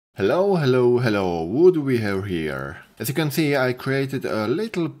Hello, hello, hello, what do we have here? As you can see, I created a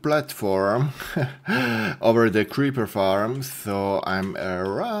little platform over the creeper farm, so I'm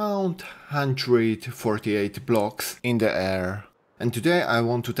around 148 blocks in the air. And today I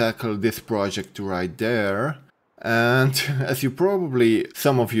want to tackle this project right there. And as you probably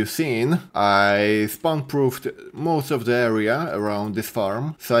some of you seen, I spawn-proofed most of the area around this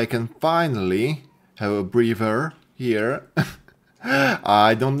farm, so I can finally have a breather here.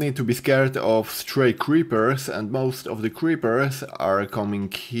 I don't need to be scared of stray creepers, and most of the creepers are coming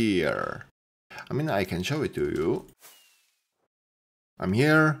here. I mean, I can show it to you. I'm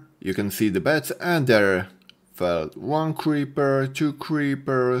here, you can see the beds, and there fell 1 creeper, 2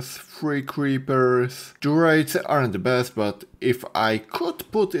 creepers, 3 creepers. The rates aren't the best, but if I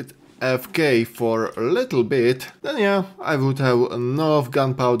could put it FK for a little bit, then yeah, I would have enough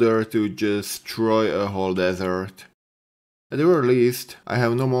gunpowder to destroy a whole desert. At the very least, I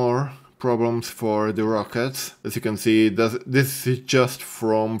have no more problems for the rockets. As you can see, this is just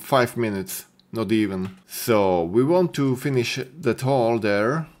from 5 minutes, not even. So we want to finish that hole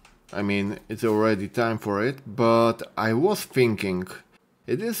there. I mean, it's already time for it, but I was thinking,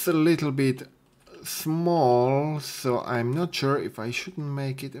 it is a little bit small, so I'm not sure if I shouldn't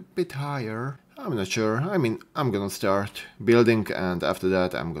make it a bit higher. I'm not sure. I mean, I'm gonna start building, and after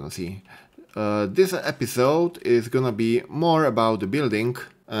that I'm gonna see. This episode is gonna be more about the building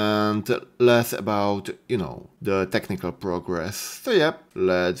and less about, you know, the technical progress. So yeah,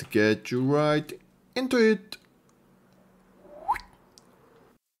 let's get right into it.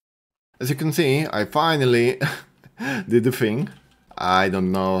 As you can see, I finally did the thing. I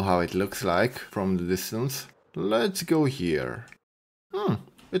don't know how it looks like from the distance. Let's go here.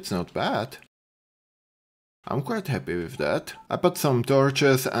 It's not bad. I'm quite happy with that. I put some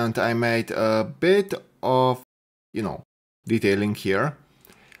torches and I made a bit of, you know, detailing here.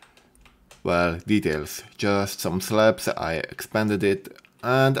 Well, details, just some slabs, I expanded it,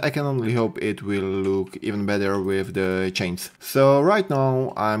 and I can only hope it will look even better with the chains. So right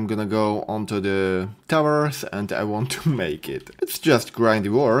now I'm gonna go onto the towers and I want to make it. It's just grindy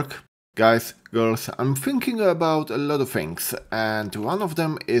work. Guys, girls, I'm thinking about a lot of things, and one of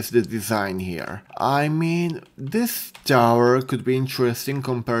them is the design here. I mean, this tower could be interesting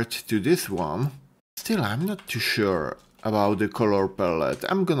compared to this one. Still, I'm not too sure about the color palette.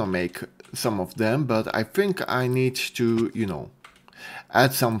 I'm gonna make some of them, but I think I need to, you know,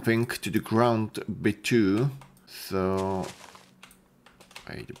 add something to the ground a bit too. So,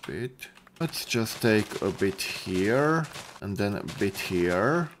 wait a bit. Let's just take a bit here, and then a bit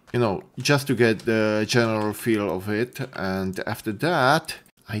here. You know, just to get the general feel of it, and after that,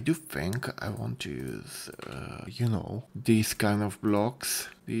 I do think I want to use, you know, these kind of blocks.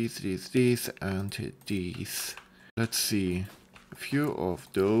 These, and these. Let's see, a few of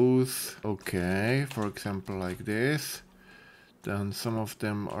those. Okay, for example, like this. Then some of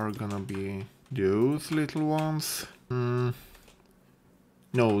them are gonna be those little ones.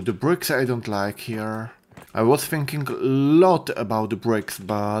 No, the bricks I don't like here. I was thinking a lot about the bricks,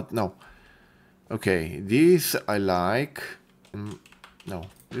 but no. Okay, these I like. No,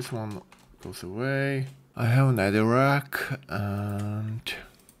 this one goes away. I have another rack, and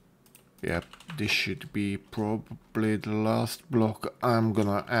yep, this should be probably the last block I'm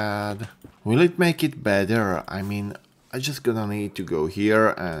gonna add. Will it make it better? I mean, I just gonna need to go here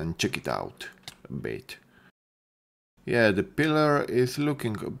and check it out a bit. Yeah, the pillar is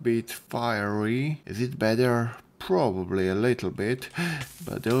looking a bit fiery. Is it better? Probably a little bit.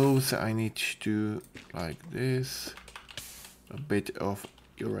 But those I need to, like this. A bit of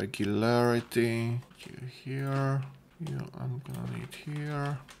irregularity. Here. You I'm gonna need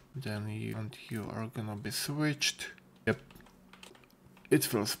here. Then you and you are gonna be switched. Yep. It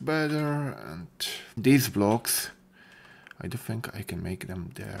feels better. And these blocks, I do think I can make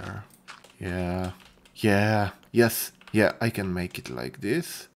them there. Yeah. Yeah, yes, yeah, I can make it like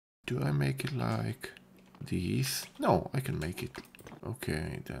this. Do I make it like these? No, I can make it.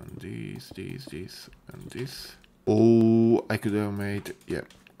 Okay, then these, and this. Oh, I could have made, yeah,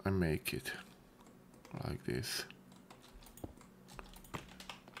 I make it like this.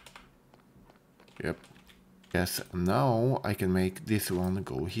 Yep. Yes, now I can make this one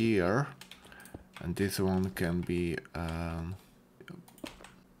go here. And this one can be,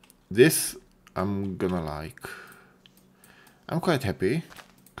 this I'm gonna like. I'm quite happy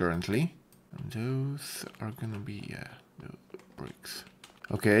currently. And those are gonna be, yeah, the bricks.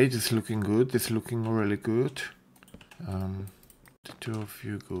 Okay, this is looking good. This is looking really good. The two of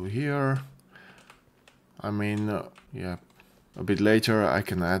you go here. I mean, yeah, a bit later I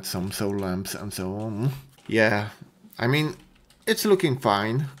can add some soul lamps and so on. Yeah, I mean, it's looking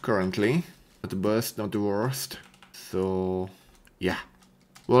fine currently. Not the best, not the worst. So yeah.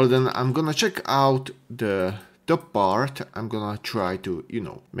 Well then I'm gonna check out the top part. I'm gonna try to, you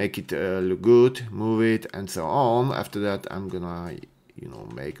know, make it look good, move it and so on. After that I'm gonna, you know,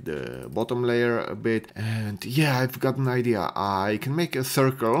 make the bottom layer a bit. And yeah, I've got an idea. I can make a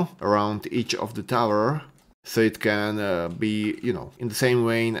circle around each of the tower. So it can be, you know, in the same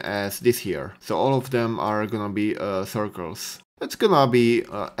vein as this here. So all of them are gonna be circles. It's gonna be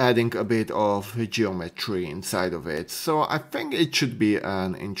adding a bit of geometry inside of it. So I think it should be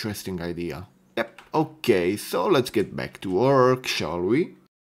an interesting idea. Yep, okay, so let's get back to work, shall we?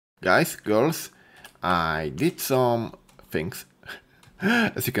 Guys, girls, I did some things.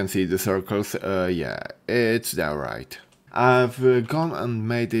 As you can see, the circles, yeah, it's there, right. I've gone and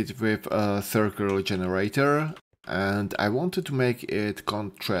made it with a circle generator, and I wanted to make it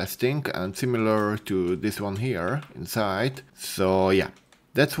contrasting and similar to this one here inside. So yeah,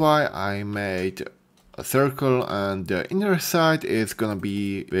 that's why I made a circle, and the inner side is gonna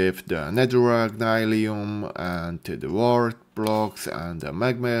be with the netherrack, nylium and the wart blocks and the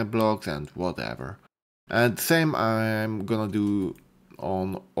magma blocks and whatever. And same I'm gonna do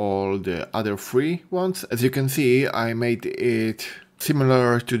on all the other three ones. As you can see, I made it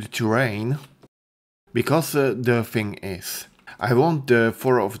similar to the terrain, because the thing is, I want the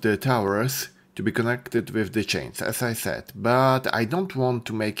 4 of the towers to be connected with the chains, as I said, but I don't want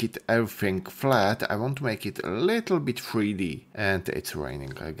to make it everything flat. I want to make it a little bit 3D. And it's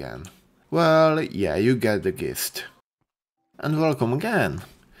raining again. Well, yeah, you get the gist. And welcome again.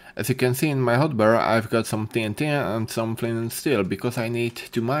 As you can see in my hotbar, I've got some TNT and some flint and steel, because I need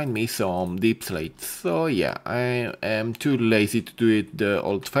to mine me some deep slates. So yeah, I am too lazy to do it the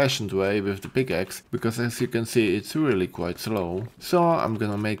old-fashioned way with the pickaxe, because as you can see it's really quite slow. So I'm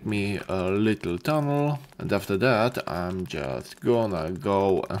gonna make me a little tunnel, and after that I'm just gonna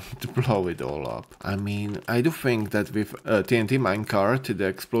go and blow it all up. I mean, I do think that with a TNT minecart the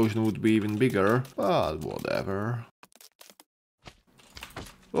explosion would be even bigger, but whatever.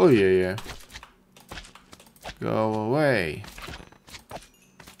 Oh yeah. Go away.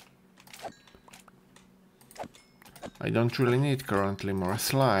 I don't really need currently more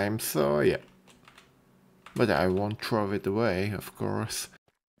slime, so yeah. But I won't throw it away, of course.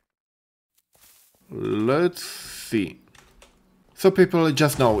 Let's see. So people,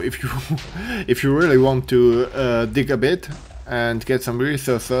 just know, if you really want to dig a bit and get some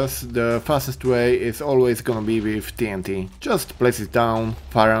resources, the fastest way is always gonna be with TNT. Just place it down,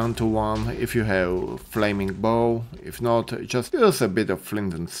 fire onto one if you have flaming bow. If not, just use a bit of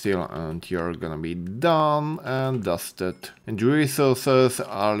flint and steel and you're gonna be done and dusted. And the resources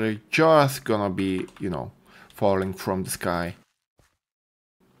are just gonna be, you know, falling from the sky.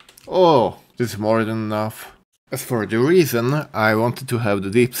 Oh, this is more than enough. As for the reason I wanted to have the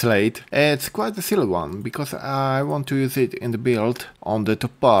deep slate, it's quite a silly one, because I want to use it in the build on the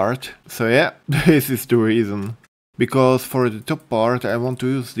top part. So yeah, this is the reason. Because for the top part I want to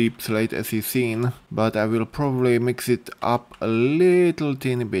use deep slate as you've seen, but I will probably mix it up a little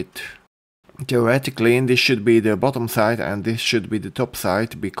teeny bit. Theoretically this should be the bottom side and this should be the top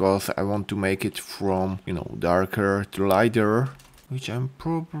side, because I want to make it from, you know, darker to lighter. Which I'm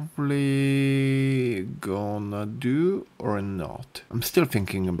probably gonna do or not. I'm still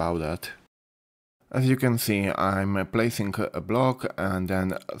thinking about that. As you can see, I'm placing a block and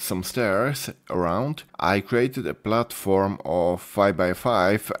then some stairs around. I created a platform of 5 by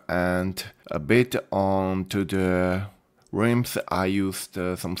 5 and a bit onto the rims I used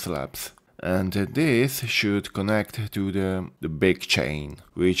some slabs. And this should connect to the big chain,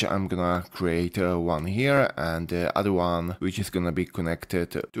 which I'm gonna create one here and the other one which is gonna be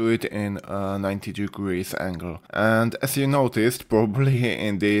connected to it in a 90 degrees angle. And as you noticed probably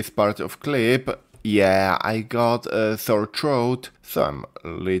in this part of clip, yeah, I got a sore throat, so I'm a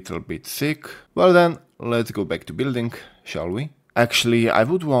little bit sick. Well then, let's go back to building, shall we? Actually, I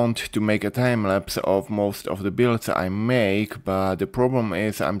would want to make a time-lapse of most of the builds I make, but the problem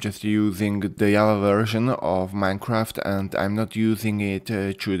is I'm just using the Java version of Minecraft and I'm not using it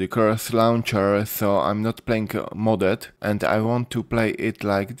through the Curse launcher, so I'm not playing modded, and I want to play it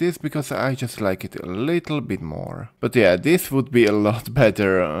like this because I just like it a little bit more. But yeah, this would be a lot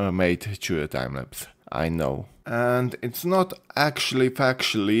better made through a time-lapse, I know. And it's not actually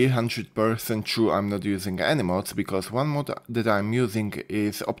factually 100% true I'm not using any mods, because one mod that I'm using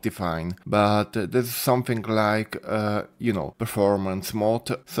is Optifine, but this is something like, you know, performance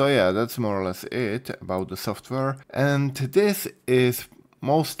mod. So yeah, that's more or less it about the software. And this is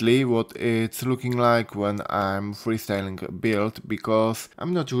mostly what it's looking like when I'm freestyling a build, because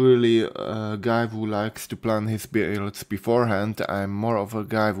I'm not really a guy who likes to plan his builds beforehand. I'm more of a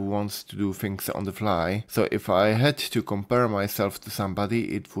guy who wants to do things on the fly. So if I had to compare myself to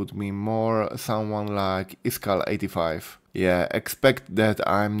somebody, it would be more someone like Iskal85. Yeah, expect that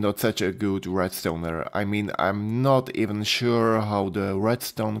I'm not such a good redstoner. I mean, I'm not even sure how the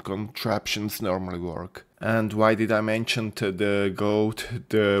redstone contraptions normally work. And why did I mention the GOAT,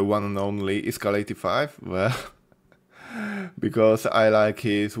 the one and only Iskal85? Well, because I like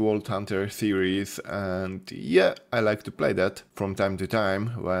his World Hunter series, and yeah, I like to play that from time to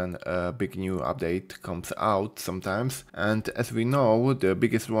time when a big new update comes out sometimes. And as we know, the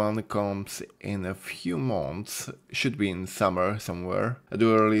biggest one comes in a few months, should be in summer somewhere. At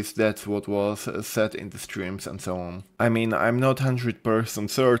the earliest, that's what was said in the streams and so on. I mean, I'm not 100%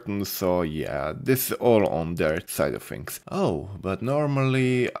 certain, so yeah, this is all on their side of things. Oh, but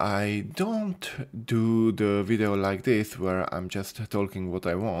normally I don't do the video like this, where I'm just talking what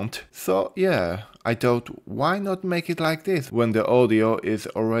I want. So yeah, I thought, why not make it like this when the audio is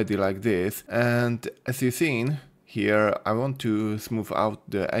already like this? And as you've seen, here I want to smooth out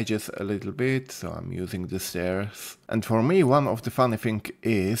the edges a little bit, so I'm using the stairs. And for me, one of the funny things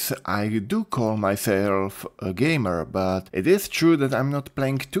is I do call myself a gamer, but it is true that I'm not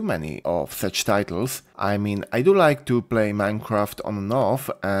playing too many of such titles. I mean, I do like to play Minecraft on and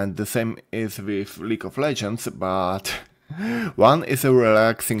off, and the same is with League of Legends, but one is a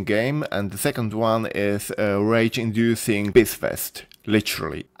relaxing game and the second one is a rage-inducing pissfest,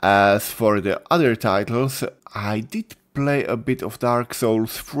 literally. As for the other titles, I did play a bit of Dark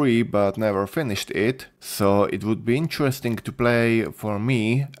Souls 3 but never finished it, so it would be interesting to play for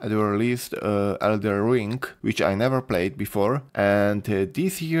me at the least Elden Ring, which I never played before. And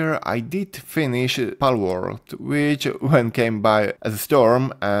this year I did finish Palworld, which when came by as a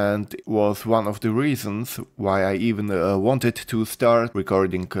storm and was one of the reasons why I even wanted to start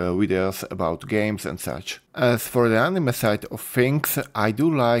recording videos about games and such. As for the anime side of things, I do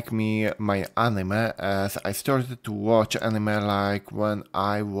like my anime, as I started to watch anime like when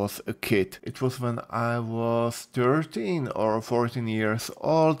I was a kid. It was when I was 13 or 14 years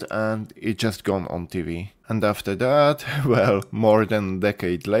old and it just gone on TV. And after that, well, more than a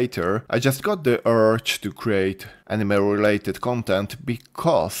decade later, I just got the urge to create anime-related content,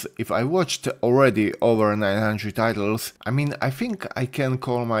 because if I watched already over 900 titles, I mean, I think I can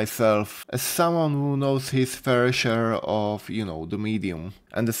call myself as someone who knows his fair share of, you know, the medium.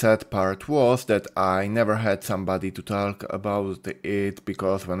 And the sad part was that I never had somebody to talk about it,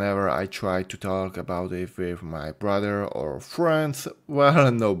 because whenever I tried to talk about it with my brother or friends,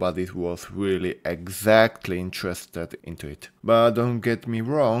 well, nobody was really exactly interested into it. But don't get me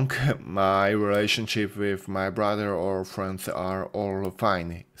wrong, my relationship with my brother or friends are all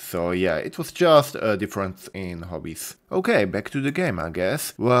fine. So yeah, it was just a difference in hobbies. Okay, back to the game, I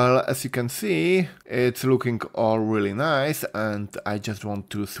guess. Well, as you can see, it's looking all really nice, and I just want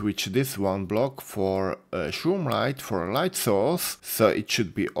to switch this one block for a shroom light, for a light source, so it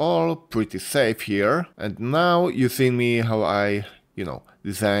should be all pretty safe here. And now you see me how I, you know,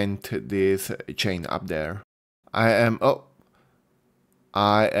 designed this chain up there. I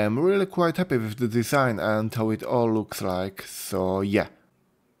am really quite happy with the design and how it all looks like, so yeah.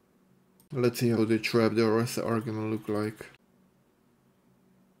 Let's see how the trapdoors are gonna look like.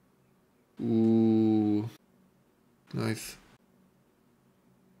 Ooh, nice.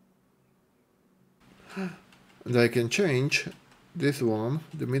 And I can change this one,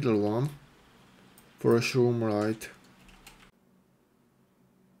 the middle one, for a shroom light.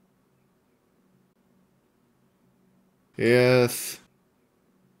 Yes.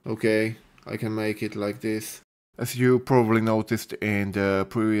 Okay, I can make it like this. As you probably noticed in the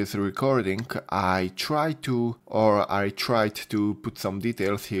previous recording, I tried to put some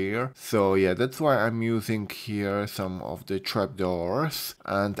details here. So yeah, that's why I'm using here some of the trapdoors.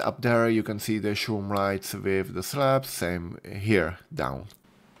 And up there you can see the shroom lights with the slabs, same here down.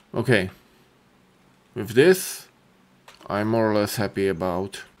 Okay, with this I'm more or less happy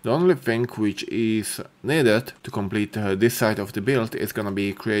about. The only thing which is needed to complete this side of the build is gonna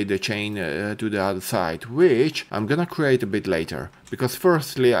be create the chain to the other side, which I'm gonna create a bit later. Because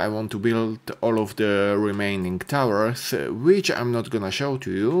firstly I want to build all of the remaining towers, which I'm not gonna show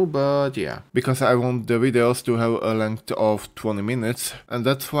to you, but yeah. Because I want the videos to have a length of 20 minutes, and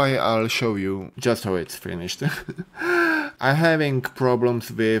that's why I'll show you just how it's finished. I'm having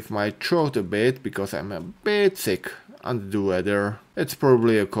problems with my throat a bit because I'm a bit sick. under the weather. It's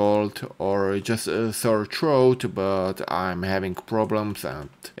probably a cold or just a sore throat, but I'm having problems and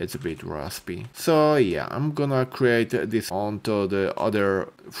it's a bit raspy. So yeah, I'm gonna create this onto the other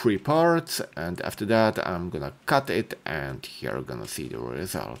 3 parts, and after that I'm gonna cut it, and you're gonna see the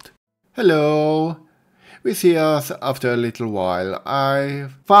result. Hello! We see us after a little while. I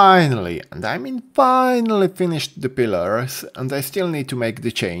finally, and I mean finally, finished the pillars, and I still need to make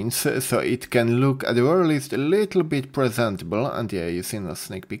the chains so it can look at the very least a little bit presentable, and yeah, you've seen a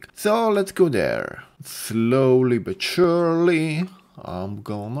sneak peek. So let's go there. Slowly but surely, I'm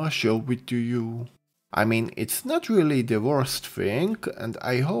gonna show it to you. I mean, it's not really the worst thing, and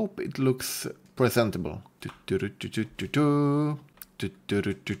I hope it looks presentable.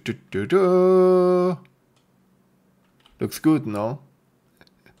 Looks good, no?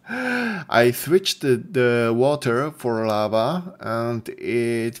 I switched the water for lava and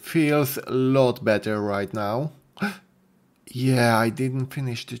it feels a lot better right now. Yeah, I didn't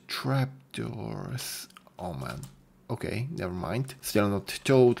finish the trapdoors. Oh man. Okay, never mind. Still not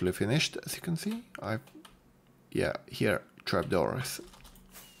totally finished, as you can see. Yeah, here, trapdoors.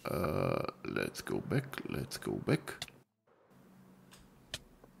 Let's go back.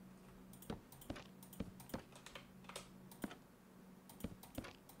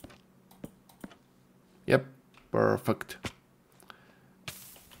 Yep, perfect.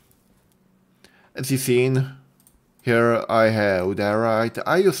 As you've seen, here I have diorite.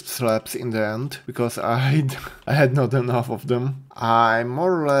 I used slabs in the end because I had not enough of them. I'm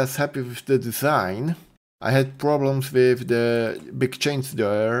more or less happy with the design. I had problems with the big chains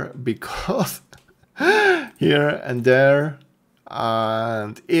there because here and there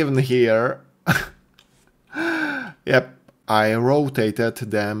and even here, yep, I rotated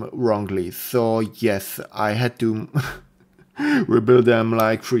them wrongly, so yes, I had to rebuild them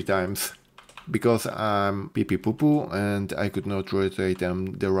like 3 times, because I'm pee-pee poo-poo and I could not rotate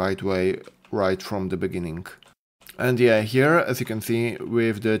them the right way right from the beginning. And yeah, here, as you can see,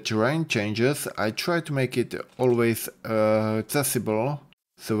 with the terrain changes, I try to make it always accessible,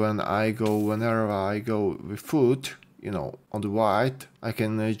 so whenever I go with foot, you know, on the white, I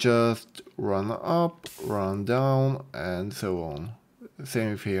can just run up, run down, and so on.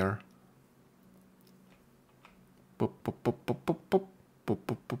 Same with here. Pop, pop, pop, pop, pop, pop, pop,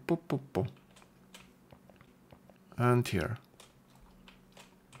 pop, pop, pop, pop, pop. And here.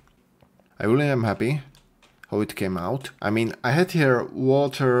 I really am happy how it came out. I mean, I had here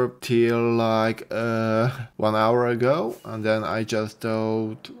water till like 1 hour ago, and then I just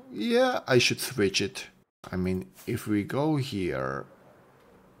thought, yeah, I should switch it. I mean, if we go here,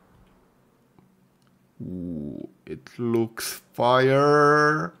 ooh, it looks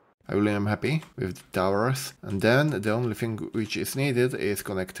fire. I really am happy with the towers. And then the only thing which is needed is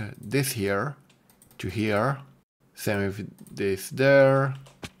connect this here to here. Same with this there,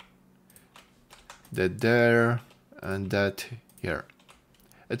 that there, and that here.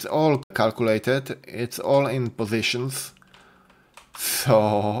 It's all calculated, it's all in positions.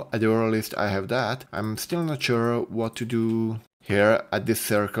 So at the very least I have that. I'm still not sure what to do here at this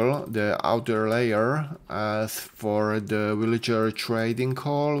circle, the outer layer, as for the villager trading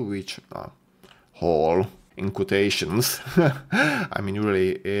hall, which hall in quotations. I mean,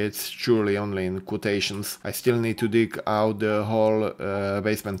 really, it's surely only in quotations. I still need to dig out the whole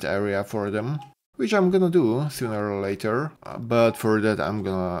basement area for them, which I'm gonna do sooner or later, but for that I'm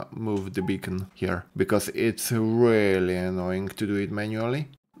gonna move the beacon here, because it's really annoying to do it manually.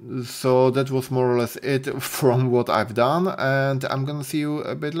 So that was more or less it from what I've done, and I'm gonna see you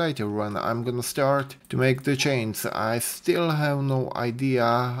a bit later when I'm gonna start to make the chains. I still have no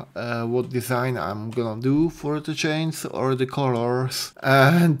idea what design I'm gonna do for the chains or the colors,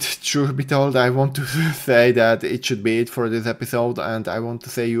 and truth be told, I want to say that it should be it for this episode, and I want to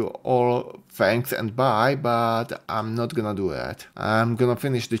say you all thanks and bye, but I'm not gonna do that. I'm gonna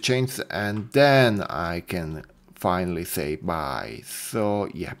finish the chains and then I can finally say bye. So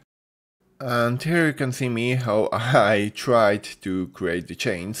yeah. And here you can see me how I tried to create the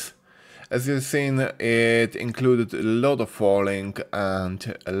chains. As you've seen, it included a lot of falling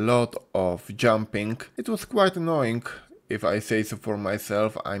and a lot of jumping. It was quite annoying, if I say so for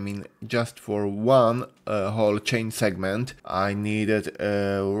myself. I mean, just for one whole chain segment I needed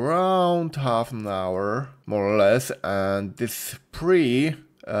around half an hour, more or less, and this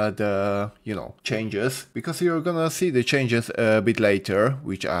the changes, because you're gonna see the changes a bit later,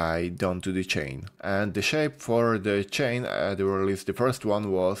 which I done to the chain. And the shape for the chain at the release, the first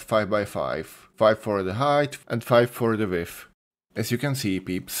one was 5 by 5, 5 for the height and 5 for the width. As you can see,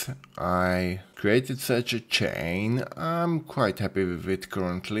 peeps, I created such a chain. I'm quite happy with it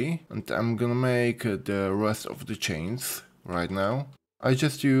currently, and I'm gonna make the rest of the chains right now. I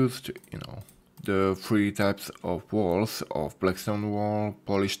just used, the three types of walls of blackstone wall,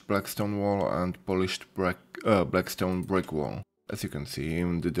 polished blackstone wall, and polished blackstone brick wall. As you can see,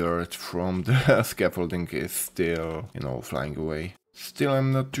 even the dirt from the scaffolding is still, flying away. Still,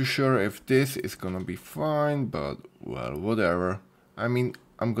 I'm not too sure if this is gonna be fine, but well, whatever. I mean,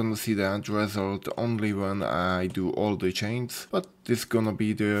 I'm gonna see the end result only when I do all the chains, but this is gonna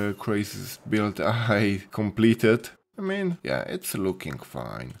be the craziest build I completed. I mean, yeah, it's looking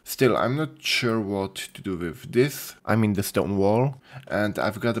fine. Still, I'm not sure what to do with this. I mean the stone wall. And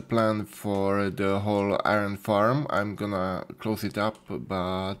I've got a plan for the whole iron farm. I'm gonna close it up,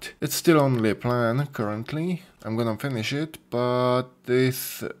 but it's still only a plan currently. I'm gonna finish it, but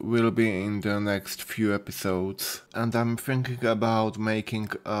this will be in the next few episodes. And I'm thinking about making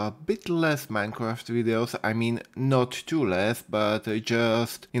a bit less Minecraft videos. I mean, not too less, but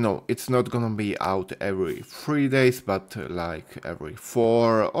just, it's not gonna be out every 3 days, but like every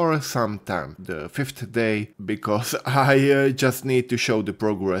 4 or sometime the 5th day, because I just need to show the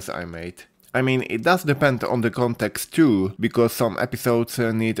progress I made. I mean, it does depend on the context too, because some episodes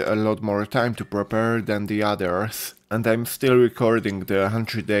need a lot more time to prepare than the others. And I'm still recording the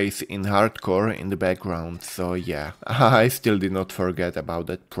 100 days in hardcore in the background, so yeah, I still did not forget about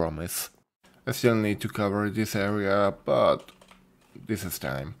that promise. I still need to cover this area, but this is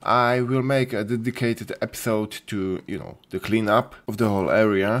time. I will make a dedicated episode to, the cleanup of the whole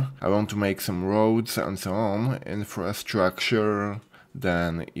area. I want to make some roads and so on, infrastructure,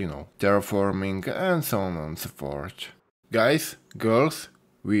 then, terraforming and so on and so forth. Guys, girls,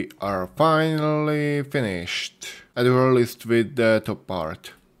 we are finally finished. At the very least with the top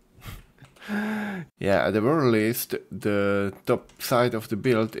part. Yeah, at the very least, the top side of the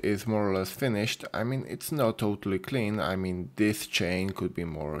build is more or less finished. I mean, it's not totally clean. I mean, this chain could be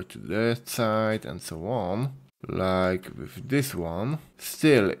more to that side and so on. Like with this one.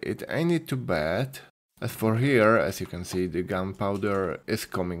 Still, it ain't too bad. As for here, as you can see, the gunpowder is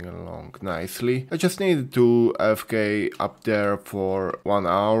coming along nicely. I just needed to AFK up there for 1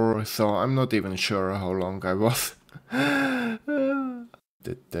 hour, so I'm not even sure how long I was.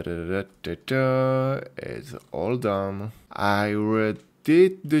 It's all done. I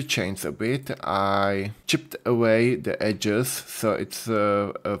redid the chains a bit. I chipped away the edges, so it's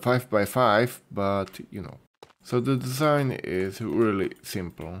a 5x5, but So the design is really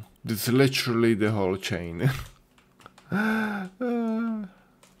simple. This is literally the whole chain.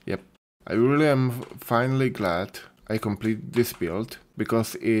 Yep. I really am finally glad I completed this build,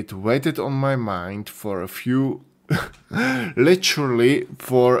 because it waited on my mind for a few... literally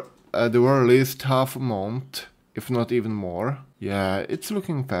for at the very least half a month, if not even more. Yeah, it's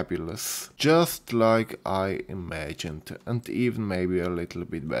looking fabulous. Just like I imagined, and even maybe a little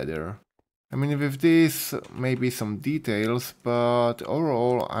bit better. I mean, with this, maybe some details, but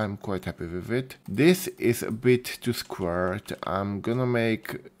overall I'm quite happy with it. This is a bit too squared. I'm gonna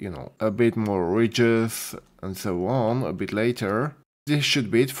make, a bit more ridges and so on a bit later. This should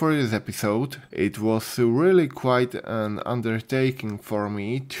be it for this episode. It was really quite an undertaking for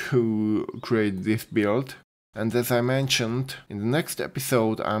me to create this build. And as I mentioned, in the next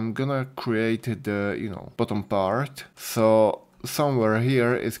episode I'm gonna create the, bottom part. So somewhere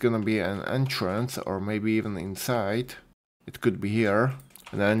here is gonna be an entrance, or maybe even inside. It could be here.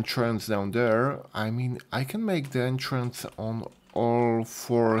 An entrance down there. I mean, I can make the entrance on all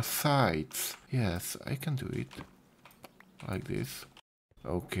 4 sides. Yes, I can do it. Like this.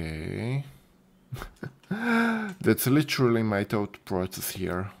 Okay. That's literally my thought process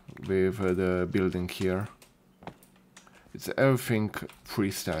here with the building here. It's everything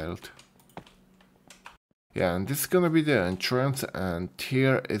freestyled. Yeah, and this is gonna be the entrance, and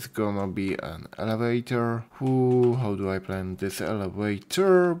here is gonna be an elevator. How do I plan this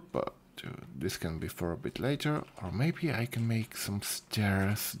elevator? But this can be for a bit later. Or maybe I can make some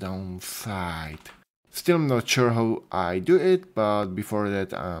stairs downside. Still not sure how I do it, but before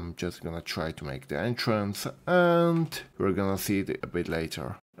that I'm just gonna try to make the entrance, and we're gonna see it a bit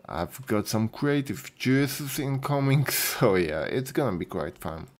later. I've got some creative juices incoming, so yeah, it's gonna be quite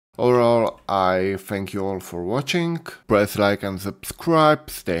fun. Overall, I thank you all for watching. Press like and subscribe,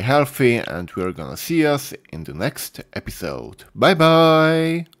 stay healthy, and we're gonna see us in the next episode. Bye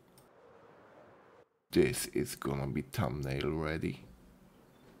bye! This is gonna be thumbnail ready.